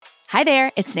Hi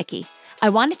there, it's Nikki. I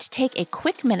wanted to take a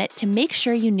quick minute to make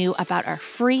sure you knew about our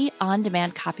free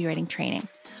on-demand copywriting training.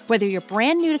 Whether you're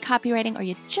brand new to copywriting or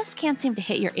you just can't seem to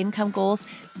hit your income goals,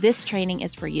 this training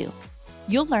is for you.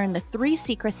 You'll learn the 3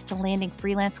 secrets to landing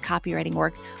freelance copywriting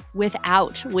work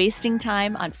without wasting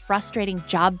time on frustrating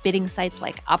job bidding sites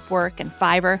like Upwork and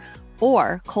Fiverr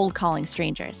or cold calling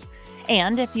strangers.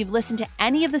 And if you've listened to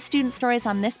any of the student stories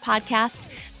on this podcast,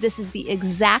 this is the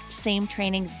exact same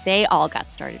training they all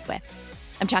got started with.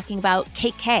 I'm talking about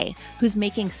Kate Kay, who's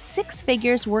making 6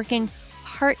 figures working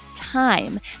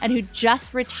part-time and who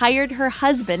just retired her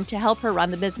husband to help her run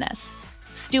the business.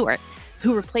 Stuart,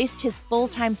 who replaced his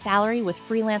full-time salary with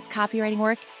freelance copywriting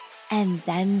work and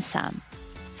then some.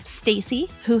 Stacy,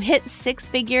 who hit 6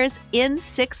 figures in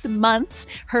 6 months,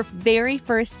 her very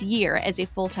first year as a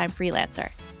full-time freelancer.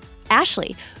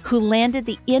 Ashley, who landed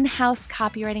the in-house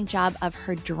copywriting job of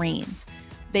her dreams.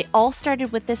 They all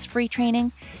started with this free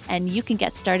training, and you can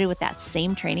get started with that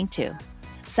same training too.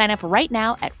 Sign up right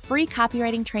now at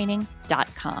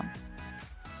freecopywritingtraining.com.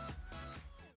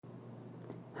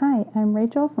 Hi, I'm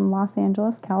Rachel from Los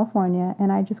Angeles, California,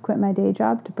 and I just quit my day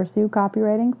job to pursue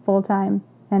copywriting full-time.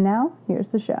 And now, here's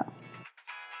the show.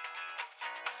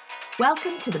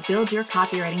 Welcome to the Build Your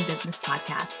Copywriting Business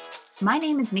podcast. My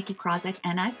name is Nikki Krozek,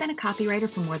 and I've been a copywriter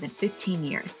for more than 15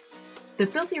 years. The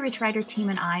Filthy Rich Writer team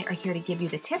and I are here to give you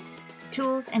the tips,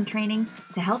 tools, and training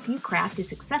to help you craft a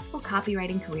successful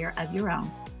copywriting career of your own.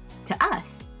 To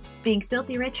us, being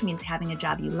filthy rich means having a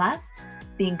job you love,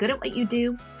 being good at what you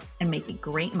do, and making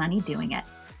great money doing it.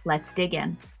 Let's dig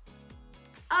in.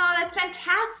 Oh, that's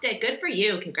fantastic. Good for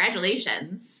you.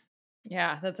 Congratulations.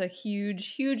 Yeah, that's a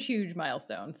huge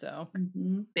milestone. So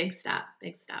Big step.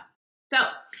 So,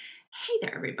 hey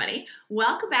there, everybody.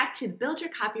 Welcome back to the Build Your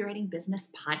Copywriting Business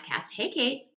podcast. Hey,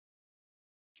 Kate.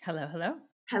 Hello.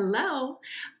 Hello.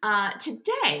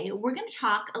 Today, we're going to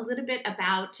talk a little bit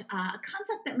about a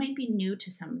concept that might be new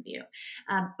to some of you.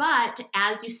 But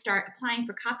as you start applying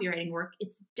for copywriting work,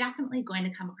 it's definitely going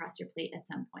to come across your plate at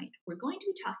some point. We're going to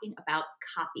be talking about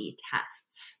copy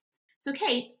tests. So,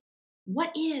 Kate,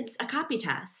 what is a copy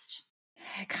test?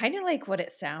 Kind of like what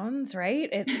it sounds, right?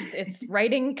 It's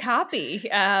writing copy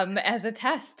as a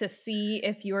test to see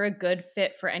if you're a good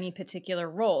fit for any particular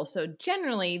role. So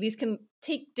generally, these can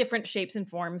take different shapes and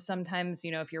forms. Sometimes,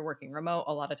 if you're working remote,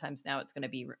 a lot of times now it's going to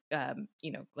be,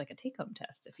 like a take-home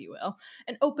test, if you will,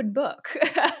 an open book.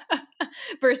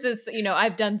 Versus,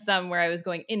 I've done some where I was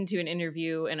going into an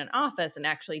interview in an office and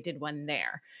actually did one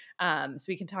there. So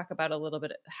we can talk about a little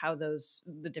bit how the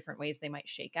different ways they might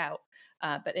shake out.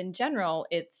 But in general,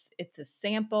 it's a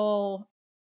sample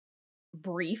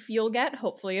brief you'll get,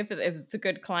 hopefully, if it's a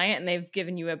good client and they've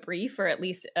given you a brief or at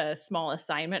least a small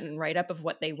assignment and write up of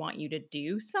what they want you to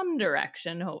do, some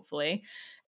direction, hopefully.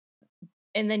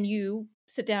 And then you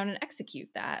sit down and execute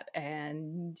that,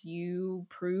 and you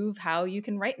prove how you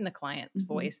can write in the client's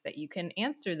voice, that you can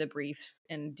answer the brief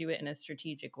and do it in a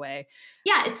strategic way.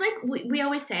 Yeah, it's like we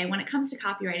always say, when it comes to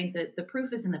copywriting, the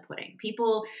proof is in the pudding.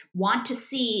 People want to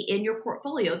see in your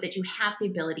portfolio that you have the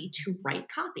ability to write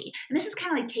copy. And this is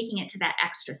kind of like taking it to that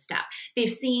extra step.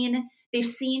 They've seen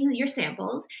your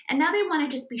samples, and now they want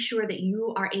to just be sure that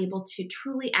you are able to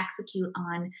truly execute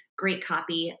on great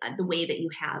copy the way that you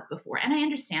have before. And I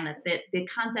understand that the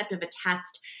concept of a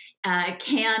test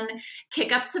can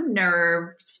kick up some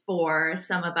nerves for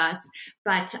some of us,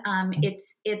 but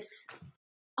it's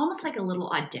almost like a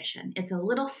little audition. It's a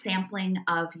little sampling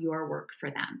of your work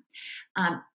for them.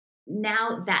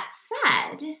 Now, that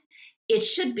said, it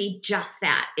should be just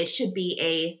that. It should be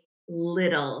a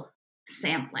little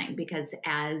sampling, because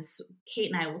as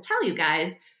Kate and I will tell you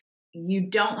guys, you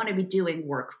don't want to be doing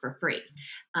work for free.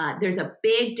 There's a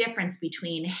big difference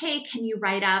between, hey, can you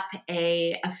write up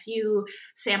a few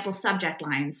sample subject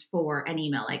lines for an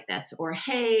email like this? Or,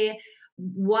 hey,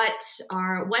 what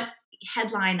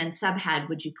headline and subhead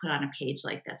would you put on a page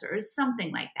like this? Or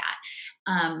something like that.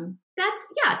 That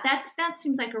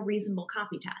seems like a reasonable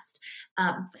copy test.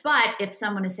 But if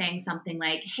someone is saying something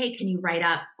like, hey, can you write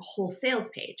up a whole sales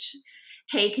page?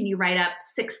 Hey, can you write up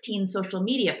 16 social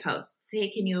media posts? Hey,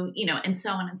 can you, and so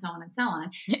on and so on and so on.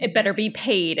 It better be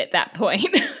paid at that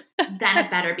point. Then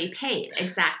it better be paid.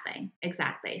 Exactly.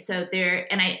 So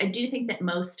I do think that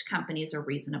most companies are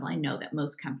reasonable. I know that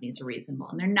most companies are reasonable,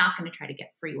 and they're not going to try to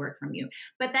get free work from you.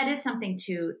 But that is something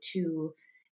to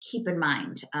keep in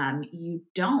mind. You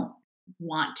don't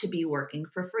want to be working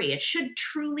for free. It should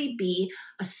truly be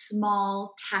a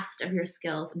small test of your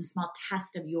skills and a small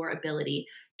test of your ability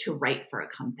to write for a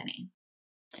company.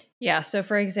 Yeah. So,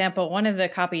 for example, one of the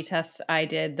copy tests I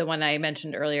did, the one I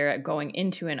mentioned earlier at going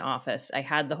into an office, I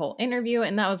had the whole interview,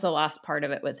 and that was the last part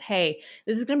of it was, hey,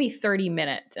 this is going to be 30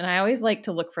 minutes. And I always like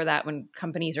to look for that when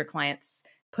companies or clients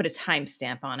put a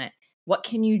timestamp on it. What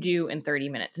can you do in 30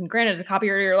 minutes? And granted, as a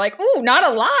copywriter, you're like, oh, not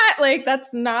a lot. Like,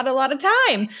 that's not a lot of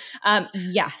time.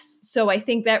 Yes. So I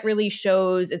think that really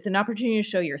shows it's an opportunity to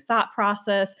show your thought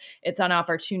process. It's an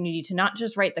opportunity to not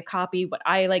just write the copy. What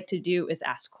I like to do is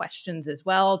ask questions as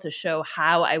well to show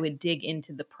how I would dig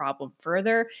into the problem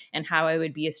further and how I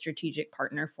would be a strategic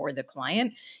partner for the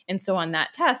client. And so on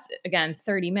that test, again,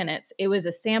 30 minutes, it was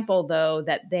a sample though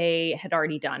that they had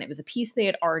already done. It was a piece they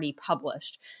had already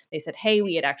published. They said, hey,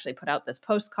 we had actually put out this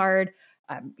postcard,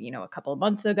 a couple of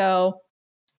months ago.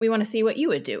 We want to see what you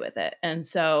would do with it. And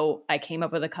so I came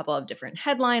up with a couple of different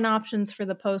headline options for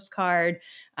the postcard.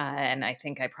 And I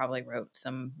think I probably wrote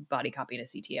some body copy to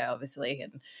CTA, obviously.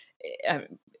 And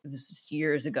this is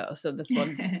years ago. So this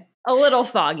one's a little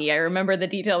foggy. I remember the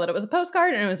detail that it was a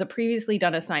postcard and it was a previously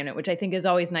done assignment, which I think is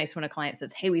always nice when a client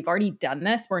says, hey, we've already done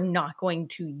this. We're not going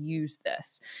to use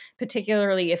this,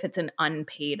 particularly if it's an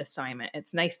unpaid assignment.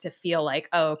 It's nice to feel like,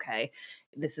 oh, okay,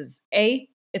 this is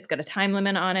it's got a time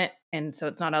limit on it. And so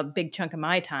it's not a big chunk of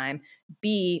my time.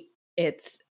 B,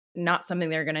 it's not something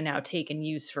they're going to now take and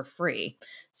use for free.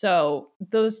 So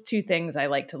those two things I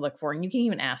like to look for. And you can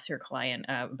even ask your client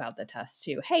about the test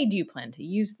too. Hey, do you plan to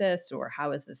use this, or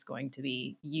how is this going to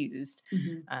be used,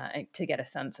 to get a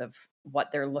sense of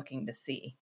what they're looking to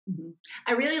see? Mhm.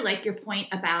 I really like your point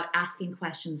about asking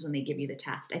questions when they give you the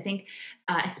test. I think,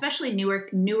 especially newer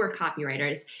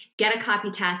copywriters get a copy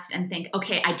test and think,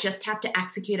 okay, I just have to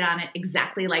execute on it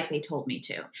exactly like they told me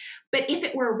to. But if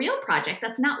it were a real project,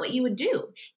 that's not what you would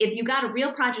do. If you got a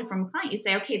real project from a client, you'd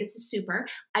say, okay, this is super.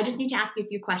 I just need to ask you a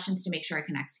few questions to make sure I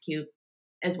can execute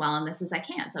as well on this as I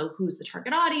can. So who's the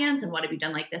target audience, and what have you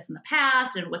done like this in the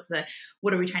past, and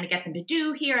what are we trying to get them to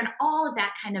do here, and all of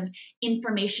that kind of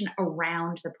information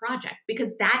around the project,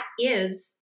 because that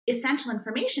is essential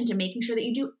information to making sure that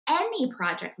you do any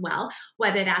project well,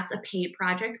 whether that's a paid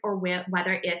project or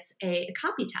whether it's a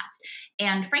copy test.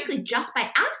 And frankly, just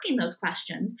by asking those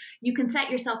questions, you can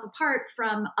set yourself apart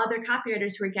from other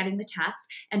copywriters who are getting the test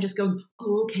and just go,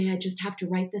 oh, okay, I just have to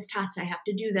write this test. I have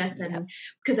to do this. And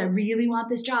because I really want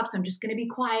this job, so I'm just going to be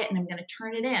quiet and I'm going to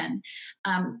turn it in.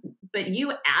 But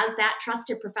you, as that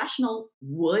trusted professional,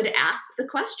 would ask the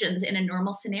questions in a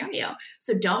normal scenario.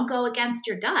 So don't go against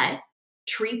your gut.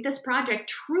 Treat this project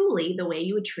truly the way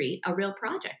you would treat a real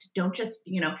project. Don't just,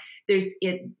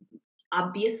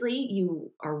 obviously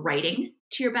you are writing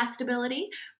to your best ability,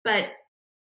 but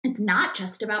it's not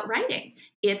just about writing.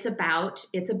 It's about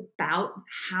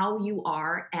how you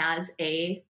are as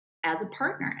a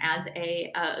partner, as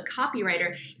a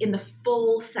copywriter in the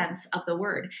full sense of the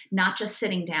word, not just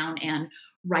sitting down and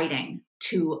writing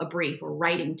to a brief or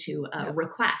writing to a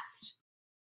request.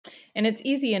 And it's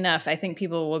easy enough. I think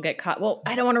people will get caught. Well,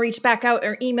 I don't want to reach back out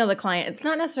or email the client. It's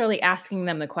not necessarily asking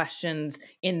them the questions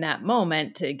in that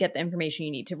moment to get the information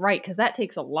you need to write, because that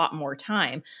takes a lot more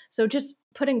time. So just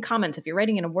put in comments. If you're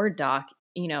writing in a Word doc,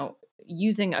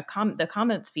 using the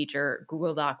comments feature,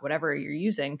 Google Doc, whatever you're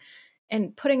using,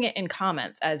 and putting it in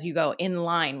comments as you go in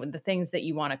line with the things that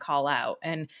you want to call out,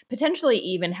 and potentially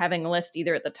even having a list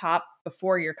either at the top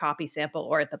before your copy sample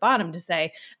or at the bottom to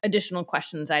say additional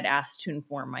questions I'd ask to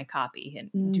inform my copy,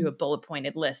 and do a bullet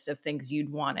pointed list of things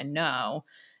you'd want to know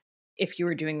if you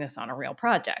were doing this on a real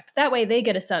project. That way they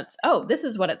get a sense, oh, this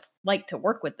is what it's like to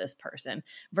work with this person,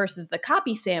 versus the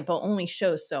copy sample only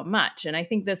shows so much. And I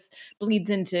think this bleeds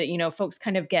into, folks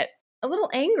kind of get a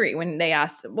little angry when they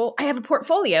ask, well, I have a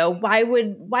portfolio. Why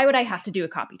would I have to do a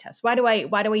copy test? Why do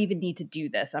I even need to do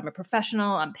this? I'm a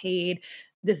professional, I'm paid.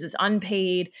 This is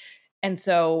unpaid. And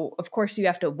so, of course, you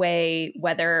have to weigh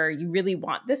whether you really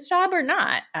want this job or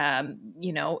not.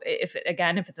 If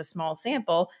it's a small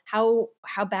sample, how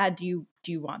bad do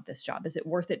you want this job? Is it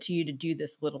worth it to you to do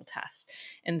this little test?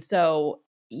 And so,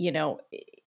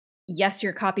 yes,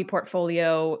 your copy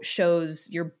portfolio shows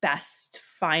your best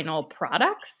final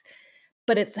products,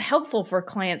 but it's helpful for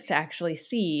clients to actually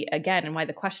see, again, and why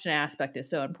the question aspect is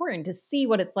so important, to see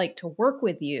what it's like to work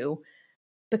with you,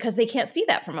 because they can't see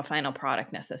that from a final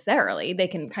product necessarily. They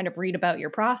can kind of read about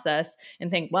your process and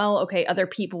think, well, okay, other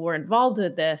people were involved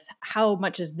with this. How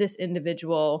much is this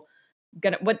individual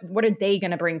gonna, what are they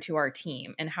gonna bring to our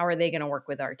team, and how are they gonna work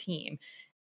with our team?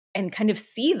 And kind of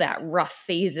see that rough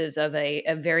phases of a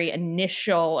very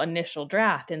initial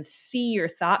draft, and see your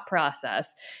thought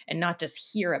process, and not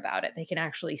just hear about it. They can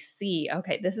actually see,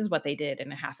 okay, this is what they did in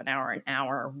a half an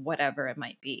hour, whatever it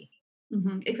might be.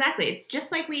 Exactly. It's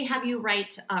just like we have you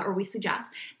write, or we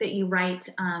suggest that you write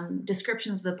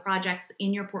descriptions of the projects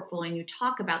in your portfolio and you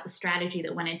talk about the strategy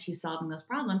that went into solving those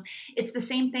problems. It's the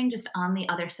same thing, just on the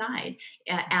other side.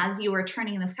 As you are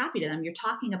turning in this copy to them, you're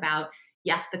talking about,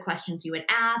 yes, the questions you would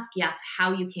ask, yes,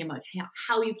 how you came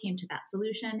to that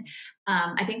solution.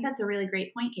 I think that's a really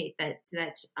great point, Kate, that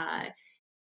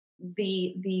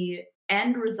the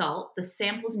end result, the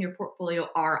samples in your portfolio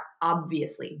are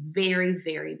obviously very,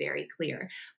 very, very clear,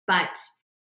 but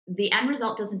the end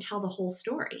result doesn't tell the whole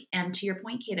story. And to your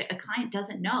point, Kate, a client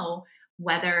doesn't know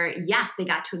whether, yes, they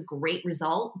got to a great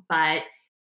result, but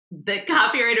the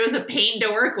copywriter was a pain to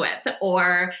work with,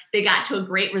 or they got to a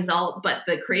great result, but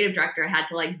the creative director had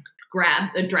to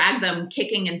drag them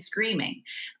kicking and screaming.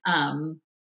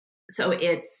 So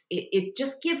it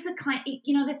just gives a client,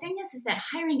 the thing is that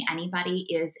hiring anybody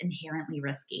is inherently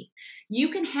risky. You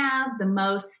can have the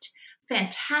most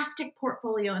fantastic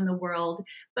portfolio in the world,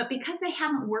 but because they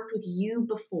haven't worked with you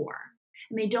before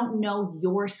and they don't know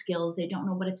your skills, they don't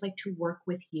know what it's like to work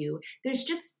with you. And this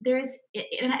is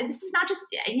not just,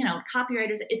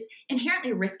 copywriters, it's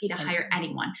inherently risky to hire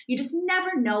anyone. You just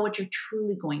never know what you're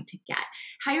truly going to get.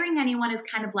 Hiring anyone is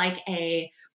kind of like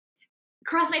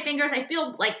cross my fingers, I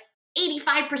feel like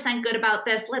 85% good about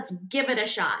this. Let's give it a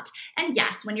shot. And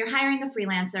yes, when you're hiring a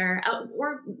freelancer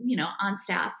or, on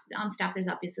staff, there's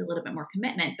obviously a little bit more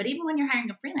commitment. But even when you're hiring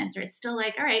a freelancer, it's still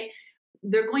like, all right,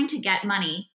 they're going to get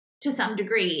money to some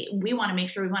degree. We want to make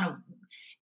sure you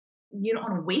don't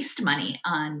want to waste money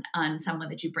on someone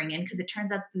that you bring in, because it turns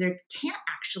out they can't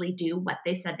actually do what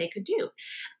they said they could do.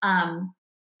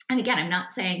 And again, I'm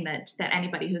not saying that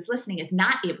anybody who's listening is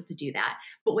not able to do that.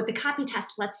 But what the copy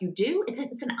test lets you do,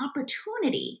 it's an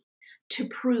opportunity to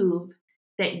prove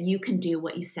that you can do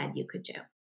what you said you could do.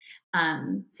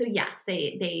 So yes,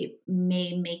 they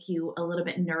may make you a little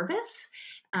bit nervous.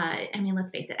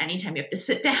 Let's face it, anytime you have to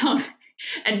sit down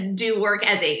and do work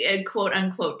as a quote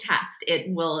unquote test,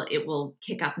 it will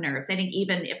kick up nerves. I think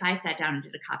even if I sat down and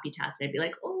did a copy test, I'd be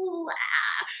like, oh,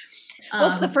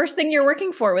 Well, it's the first thing you're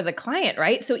working for with a client,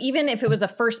 right? So even if it was a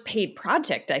first paid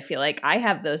project, I feel like I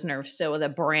have those nerves still with a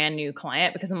brand new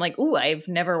client, because I'm like, ooh, I've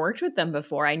never worked with them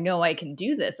before. I know I can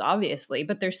do this, obviously,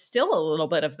 but there's still a little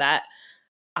bit of that.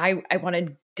 I want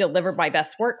to deliver my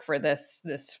best work for this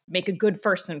make a good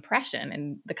first impression.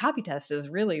 And the copy test is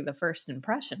really the first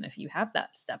impression if you have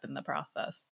that step in the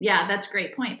process. Yeah, that's a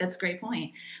great point.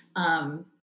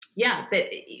 Yeah, but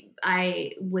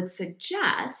I would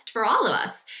suggest for all of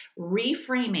us,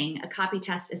 reframing a copy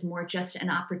test as more just an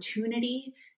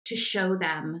opportunity to show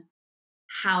them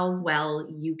how well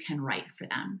you can write for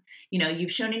them.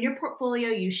 You've shown in your portfolio,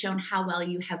 you've shown how well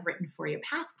you have written for your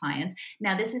past clients.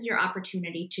 Now, this is your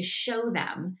opportunity to show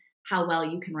them how well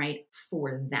you can write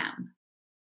for them.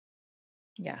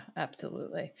 Yeah,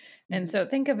 absolutely. And so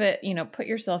think of it, put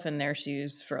yourself in their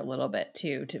shoes for a little bit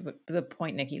too, to the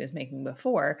point Nikki was making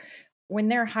before. When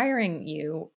they're hiring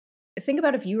you, think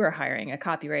about if you were hiring a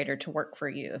copywriter to work for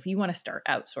you, if you want to start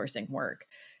outsourcing work,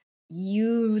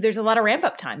 there's a lot of ramp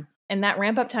up time. And that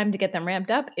ramp up time to get them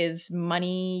ramped up is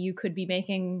money you could be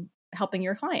making helping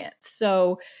your clients.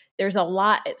 So there's a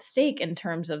lot at stake in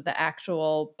terms of the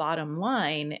actual bottom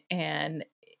line. And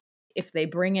if they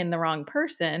bring in the wrong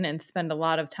person and spend a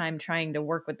lot of time trying to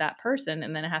work with that person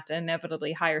and then have to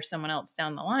inevitably hire someone else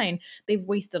down the line, they've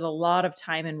wasted a lot of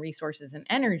time and resources and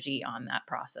energy on that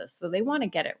process. So they want to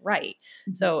get it right.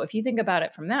 Mm-hmm. So if you think about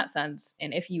it from that sense,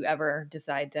 and if you ever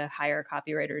decide to hire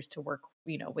copywriters to work,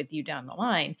 with you down the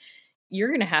line, you're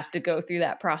going to have to go through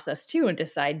that process too and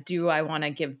decide, do I want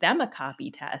to give them a copy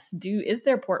test? Is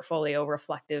their portfolio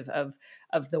reflective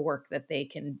of the work that they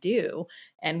can do?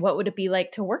 And what would it be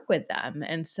like to work with them?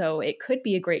 And so it could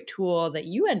be a great tool that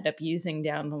you end up using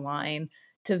down the line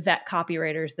to vet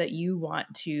copywriters that you want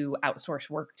to outsource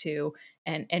work to,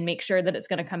 and make sure that it's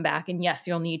going to come back. And yes,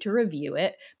 you'll need to review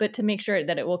it, but to make sure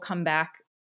that it will come back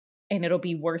and it'll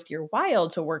be worth your while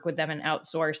to work with them and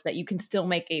outsource, that you can still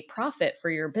make a profit for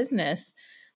your business.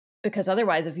 Because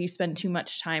otherwise, if you spend too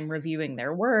much time reviewing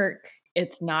their work,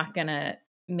 it's not going to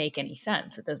make any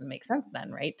sense. It doesn't make sense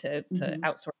then, right? To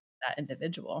outsource that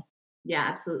individual. Yeah,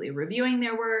 absolutely. Reviewing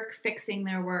their work, fixing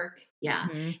their work. Yeah.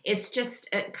 Mm-hmm. It's just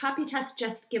a copy test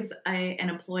just gives an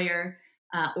employer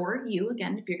or you,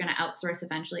 again, if you're going to outsource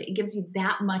eventually, it gives you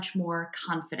that much more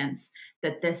confidence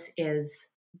that this is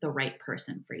the right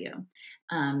person for you.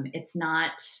 It's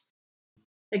not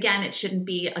Again, it shouldn't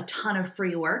be a ton of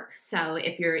free work. So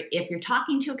if you're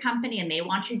talking to a company and they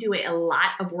want you to do a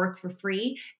lot of work for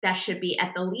free, that should be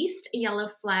at the least a yellow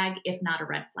flag, if not a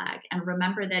red flag. And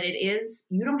remember that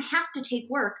you don't have to take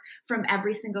work from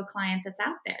every single client that's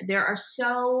out there. There are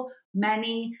so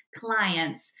many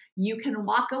clients. You can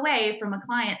walk away from a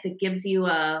client that gives you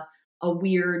a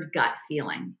weird gut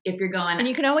feeling. If you're going, and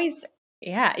you can always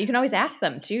ask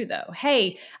them too, though.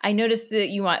 Hey, I noticed that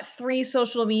you want 3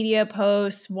 social media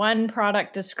posts, 1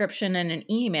 product description, and an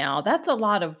email. That's a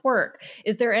lot of work.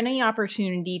 Is there any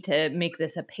opportunity to make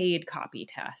this a paid copy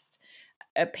test,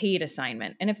 a paid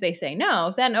assignment? And if they say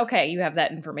no, then okay, you have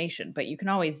that information, but you can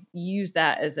always use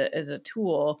that as a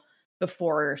tool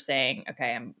before saying,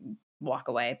 okay, I'm walk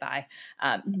away, bye.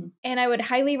 And I would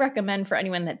highly recommend for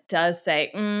anyone that does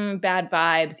say, bad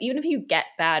vibes, even if you get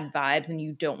bad vibes and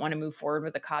you don't want to move forward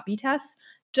with a copy test,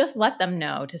 just let them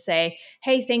know to say,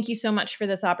 hey, thank you so much for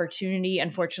this opportunity.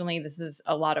 Unfortunately, this is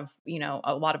a lot of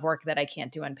work that I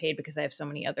can't do unpaid because I have so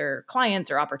many other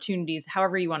clients or opportunities,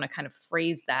 however you want to kind of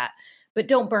phrase that. But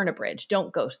don't burn a bridge.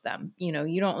 Don't ghost them. You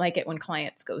don't like it when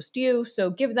clients ghost you. So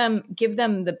give them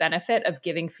the benefit of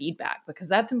giving feedback, because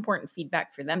that's important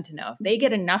feedback for them to know. If they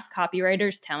get enough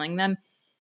copywriters telling them,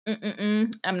 I'm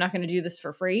not going to do this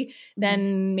for free,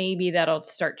 then maybe that'll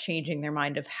start changing their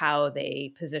mind of how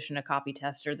they position a copy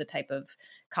test or the type of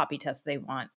copy test they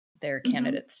want their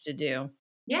candidates to do.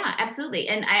 Yeah, absolutely.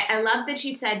 And I love that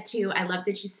you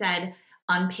said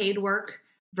unpaid work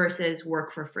versus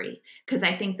work for free. Because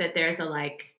I think that there's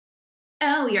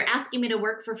oh, you're asking me to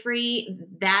work for free.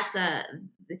 That's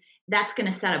going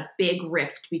to set a big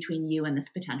rift between you and this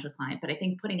potential client. But I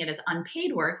think putting it as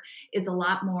unpaid work is a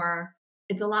lot more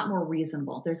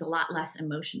reasonable. There's a lot less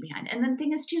emotion behind it. And then the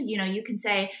thing is too, you can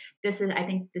say, this is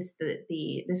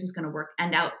going to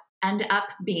end up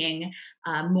being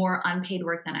more unpaid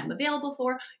work than I'm available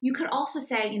for. You could also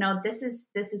say, this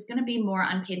is going to be more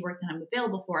unpaid work than I'm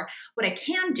available for. What I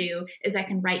can do is I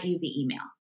can write you the email.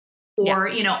 Or,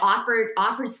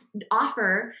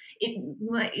 offer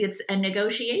it's a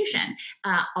negotiation,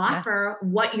 offer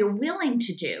what you're willing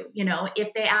to do.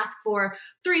 If they ask for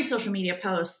 3 social media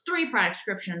posts, 3 product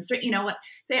descriptions,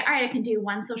 say, all right, I can do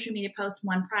 1 social media post,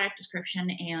 1 product description,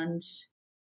 and,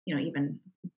 even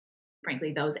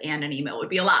frankly, those and an email would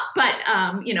be a lot, but,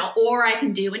 or I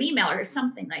can do an email or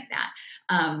something like that.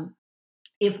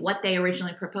 If what they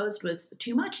originally proposed was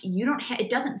too much, it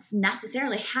doesn't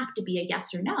necessarily have to be a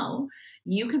yes or no.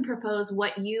 You can propose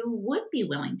what you would be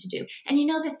willing to do. And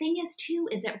the thing is too,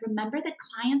 is that remember that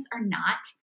clients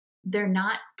they're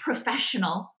not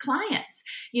professional clients.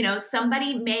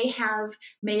 Somebody may have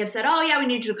said, oh yeah, we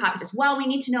need to do a copy test. Well, we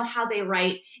need to know how they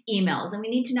write emails, and we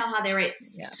need to know how they write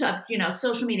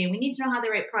social media. We need to know how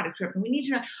they write product script, and we need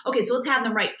to know, okay, so let's have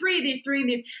them write 3 of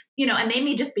these, and they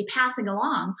may just be passing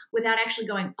along without actually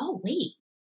going, oh wait,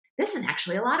 this is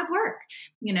actually a lot of work.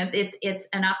 It's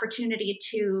an opportunity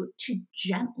to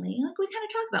gently, like we kind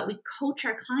of talk about, we coach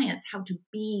our clients how to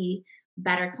be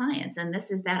better clients. And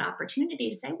this is that opportunity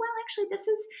to say, well, actually,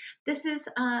 this is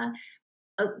a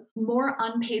more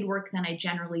unpaid work than I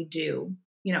generally do.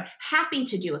 Happy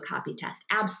to do a copy test.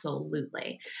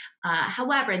 Absolutely.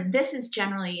 However, this is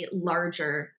generally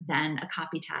larger than a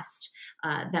copy test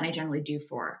than I generally do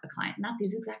for a client. Not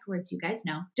these exact words, you guys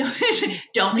know.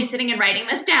 Don't be sitting and writing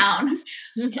this down.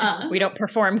 We don't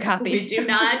perform copy. We do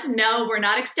not. No, we're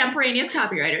not extemporaneous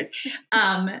copywriters.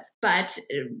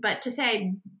 But to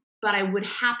say, but I would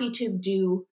happy to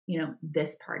do,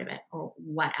 this part of it or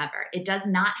whatever. It does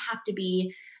not have to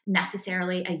be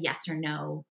necessarily a yes or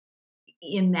no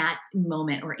in that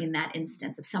moment or in that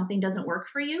instance. If something doesn't work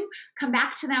for you, come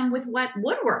back to them with what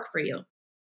would work for you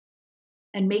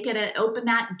and make it open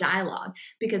that dialogue.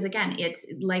 Because again, it's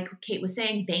like Kate was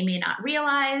saying, they may not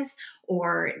realize,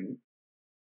 or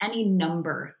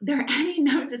there are any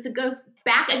numbers. It goes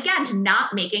back again to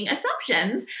not making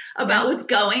assumptions about what's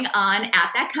going on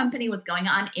at that company, what's going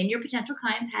on in your potential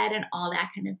client's head, and all that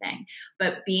kind of thing.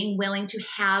 But being willing to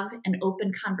have an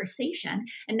open conversation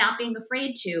and not being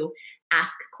afraid to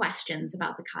ask questions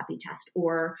about the copy test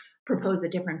or propose a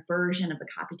different version of the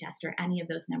copy test or any of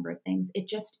those number of things.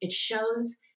 It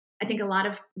shows. I think a lot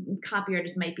of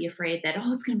copywriters might be afraid that,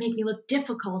 it's going to make me look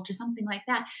difficult or something like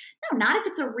that. No, not if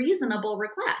it's a reasonable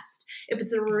request. If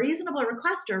it's a reasonable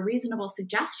request or a reasonable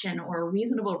suggestion or a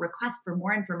reasonable request for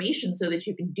more information so that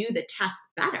you can do the test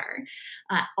better,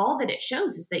 all that it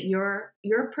shows is that you're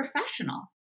a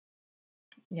professional.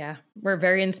 Yeah, we're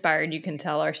very inspired. You can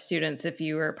tell our students, if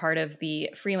you were part of the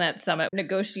Freelance Summit,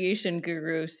 negotiation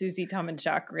guru Susie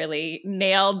Tomanchuk really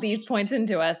nailed these points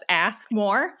into us. Ask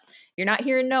more. you're not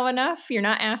hearing no enough, you're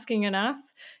not asking enough,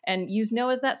 and use no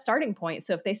as that starting point.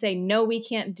 So if they say, no, we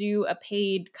can't do a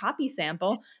paid copy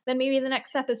sample, then maybe the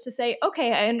next step is to say,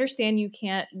 okay, I understand you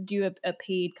can't do a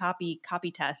paid copy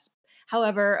test.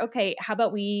 However, okay, how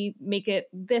about we make it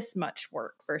this much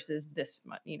work versus this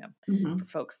much, for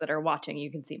folks that are watching, you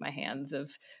can see my hands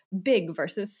of big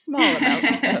versus small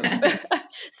amounts of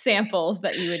samples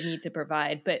that you would need to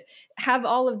provide, but have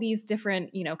all of these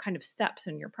different, kind of steps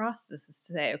in your processes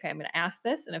to say, okay, I'm going to ask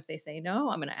this. And if they say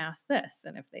no, I'm going to ask this.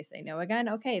 And if they say no again,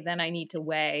 okay, then I need to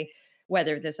weigh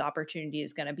whether this opportunity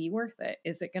is going to be worth it.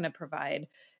 Is it going to provide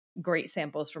great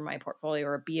samples from my portfolio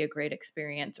or be a great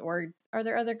experience? Or are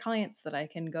there other clients that I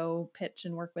can go pitch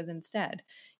and work with instead?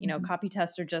 Copy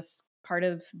tests are just part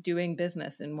of doing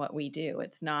business in what we do.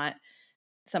 It's not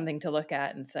something to look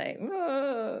at and say,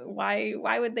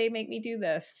 why would they make me do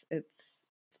this? It's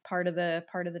part of the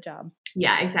job.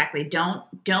 Yeah, exactly. Don't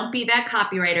be that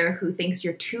copywriter who thinks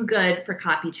you're too good for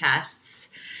copy tests.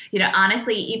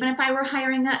 Honestly, even if I were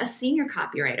hiring a senior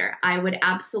copywriter, I would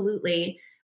absolutely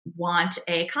want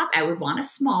I would want a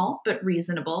small but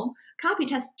reasonable copy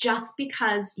test, just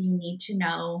because you need to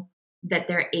know that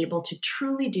they're able to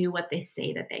truly do what they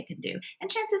say that they can do. And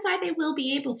chances are they will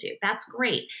be able to. That's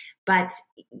great. But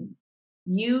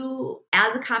you,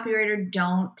 as a copywriter,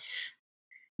 don't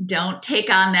take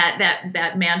on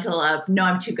that mantle of, no,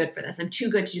 I'm too good for this. I'm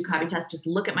too good to do copy tests. Just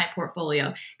look at my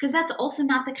portfolio. Because that's also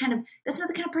not the kind of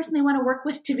person they want to work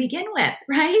with to begin with,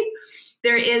 right?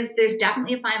 There's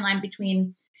definitely a fine line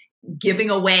between giving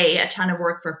away a ton of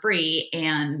work for free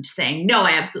and saying, no,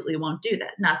 I absolutely won't do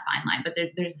that. Not a fine line, but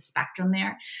there's a spectrum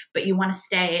there. But you want to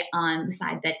stay on the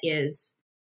side that you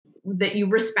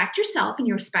respect yourself and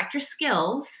you respect your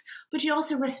skills, but you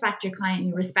also respect your client and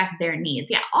you respect their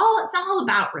needs. Yeah, it's all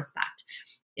about respect.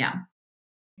 Yeah.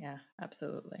 Yeah,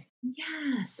 absolutely.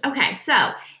 Yes. Okay. So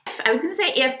I was going to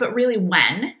say if, but really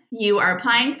when you are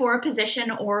applying for a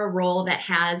position or a role that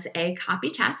has a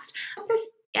copy test, this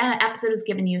episode has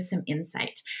given you some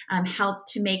insight, helped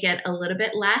to make it a little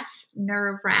bit less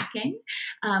nerve-wracking,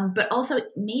 but also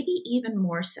maybe even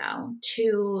more so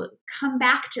to come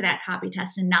back to that copy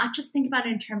test and not just think about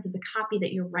it in terms of the copy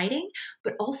that you're writing,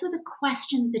 but also the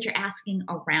questions that you're asking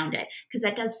around it, because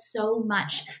that does so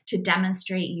much to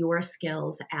demonstrate your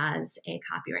skills as a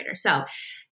copywriter. So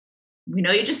we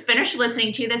know you just finished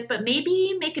listening to this, but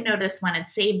maybe make a note of this one and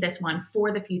save this one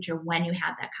for the future when you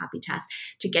have that copy test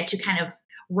to get you kind of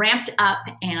ramped up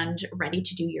and ready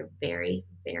to do your very,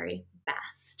 very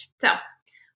best. So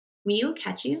we will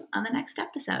catch you on the next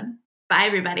episode. Bye,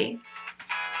 everybody.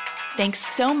 Thanks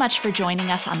so much for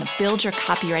joining us on the Build Your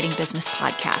Copywriting Business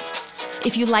podcast.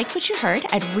 If you liked what you heard,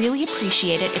 I'd really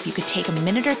appreciate it if you could take a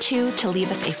minute or two to leave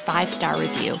us a 5-star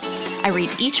review. I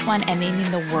read each one and they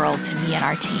mean the world to me and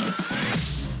our team.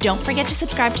 Don't forget to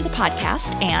subscribe to the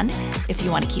podcast, and if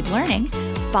you want to keep learning,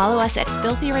 follow us at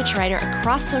Filthy Rich Writer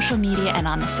across social media and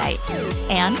on the site.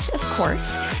 And, of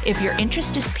course, if your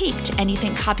interest is piqued and you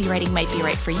think copywriting might be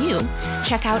right for you,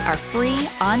 check out our free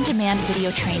on-demand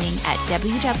video training at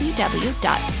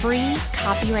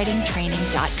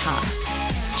www.freecopywritingtraining.com.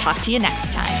 Talk to you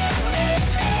next time.